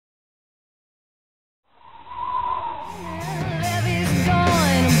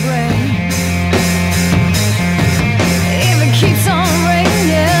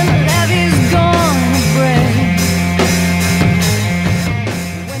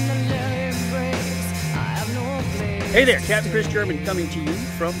Hey there, Captain Chris German coming to you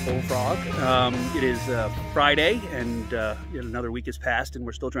from Bullfrog. It is Friday, and yet another week has passed, and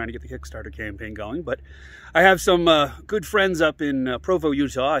we're still trying to get the Kickstarter campaign going. But I have some good friends up in Provo,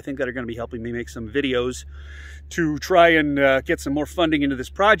 Utah, I think, that are going to be helping me make some videos to try and get some more funding into this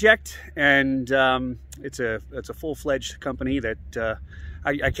project. And it's a full-fledged company that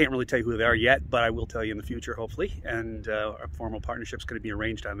I can't really tell you who they are yet, but I will tell you in the future, hopefully. And our formal partnership's going to be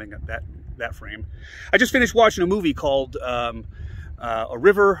arranged, I think, at that frame. I just finished watching a movie called A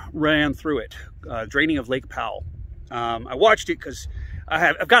River Ran Through It, Draining of Lake Powell. I watched it because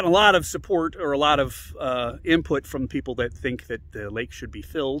I've gotten a lot of support or a lot of input from people that think that the lake should be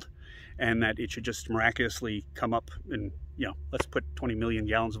filled and that it should just miraculously come up and, you know, let's put 20 million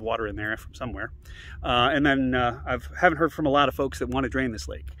gallons of water in there from somewhere. And then I haven't heard from a lot of folks that want to drain this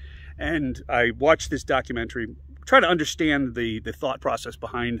lake. And I watched this documentary, try to understand the thought process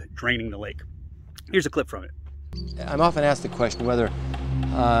behind draining the lake. Here's a clip from it. I'm often asked the question whether,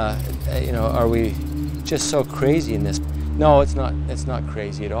 you know, are we just so crazy in this? No, it's not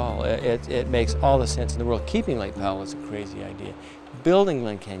crazy at all. It makes all the sense in the world. Keeping Lake Powell was a crazy idea. Building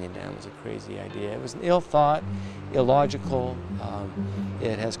Glen Canyon Dam was a crazy idea. It was an ill thought, illogical.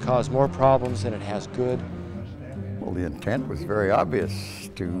 It has caused more problems than it has good. Well, the intent was very obvious,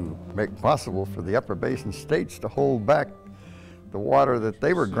 to make possible for the upper basin states to hold back the water that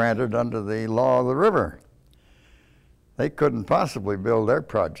they were granted under the law of the river. They couldn't possibly build their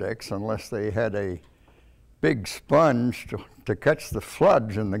projects unless they had a big sponge to catch the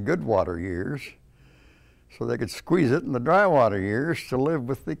floods in the good water years, so they could squeeze it in the dry water years to live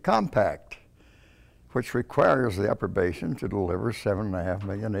with the compact, which requires the upper basin to deliver 7.5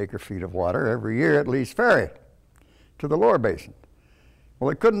 million acre-feet of water every year at Lee's Ferry to the lower basin. Well,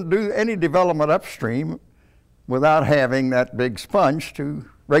 they couldn't do any development upstream without having that big sponge to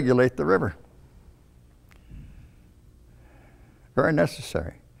regulate the river. Very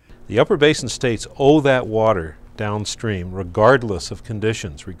necessary. The upper basin states owe that water downstream regardless of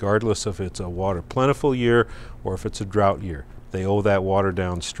conditions, regardless if it's a water plentiful year or if it's a drought year. They owe that water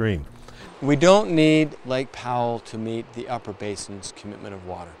downstream. We don't need Lake Powell to meet the upper basin's commitment of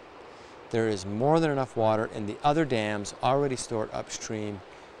water. There is more than enough water in the other dams already stored upstream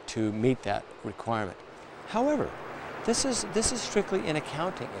to meet that requirement. However, this is strictly an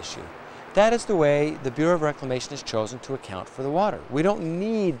accounting issue. That is the way the Bureau of Reclamation has chosen to account for the water. We don't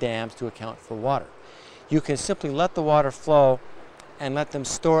need dams to account for water. You can simply let the water flow and let them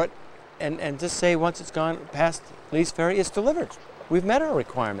store it and just say once it's gone past Lee's Ferry, it's delivered. We've met our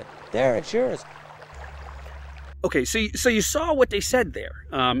requirement. There, it's yours. Okay, so you saw what they said there,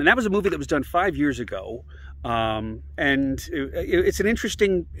 and that was a movie that was done 5 years ago, and it's an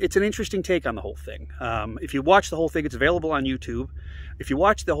interesting take on the whole thing. If you watch the whole thing, it's available on YouTube. If you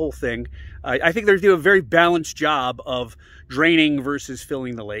watch the whole thing, I think they do a very balanced job of draining versus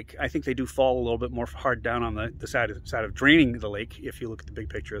filling the lake. I think they do fall a little bit more hard down on the side of draining the lake, if you look at the big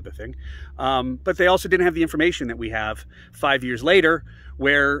picture of the thing. But they also didn't have the information that we have 5 years later,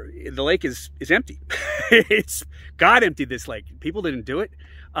 where the lake is empty. It's God emptied this lake. People didn't do it.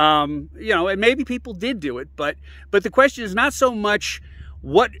 You know, and maybe people did do it, but the question is not so much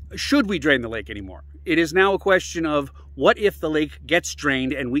what should we drain the lake anymore. It is now a question of what if the lake gets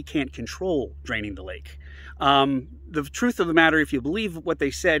drained and we can't control draining the lake. The truth of the matter, if you believe what they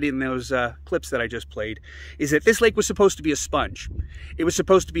said in those clips that I just played, is that this lake was supposed to be a sponge. It was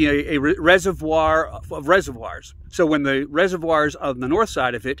supposed to be a reservoir of reservoirs. So when the reservoirs on the north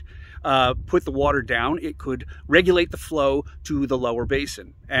side of it put the water down, it could regulate the flow to the lower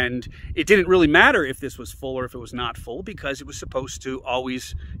basin. And it didn't really matter if this was full or if it was not full, because it was supposed to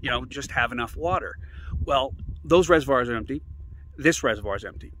always, you know, just have enough water. Well, those reservoirs are empty. This reservoir is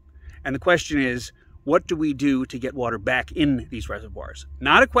empty. And the question is, what do we do to get water back in these reservoirs?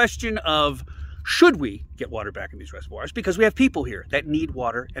 Not a question of should we get water back in these reservoirs, because we have people here that need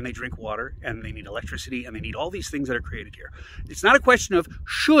water and they drink water and they need electricity and they need all these things that are created here. It's not a question of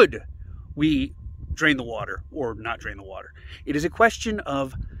should we drain the water or not drain the water. It is a question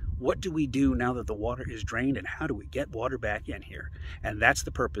of what do we do now that the water is drained, and how do we get water back in here? And that's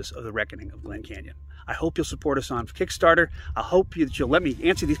the purpose of the reckoning of Glen Canyon. I hope you'll support us on Kickstarter. I hope that you'll let me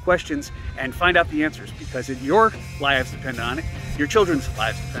answer these questions and find out the answers, because your lives depend on it, your children's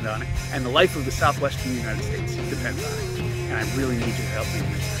lives depend on it, and the life of the southwestern United States depends on it. And I really need you to help me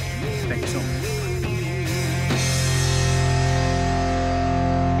in this. Thank you so much.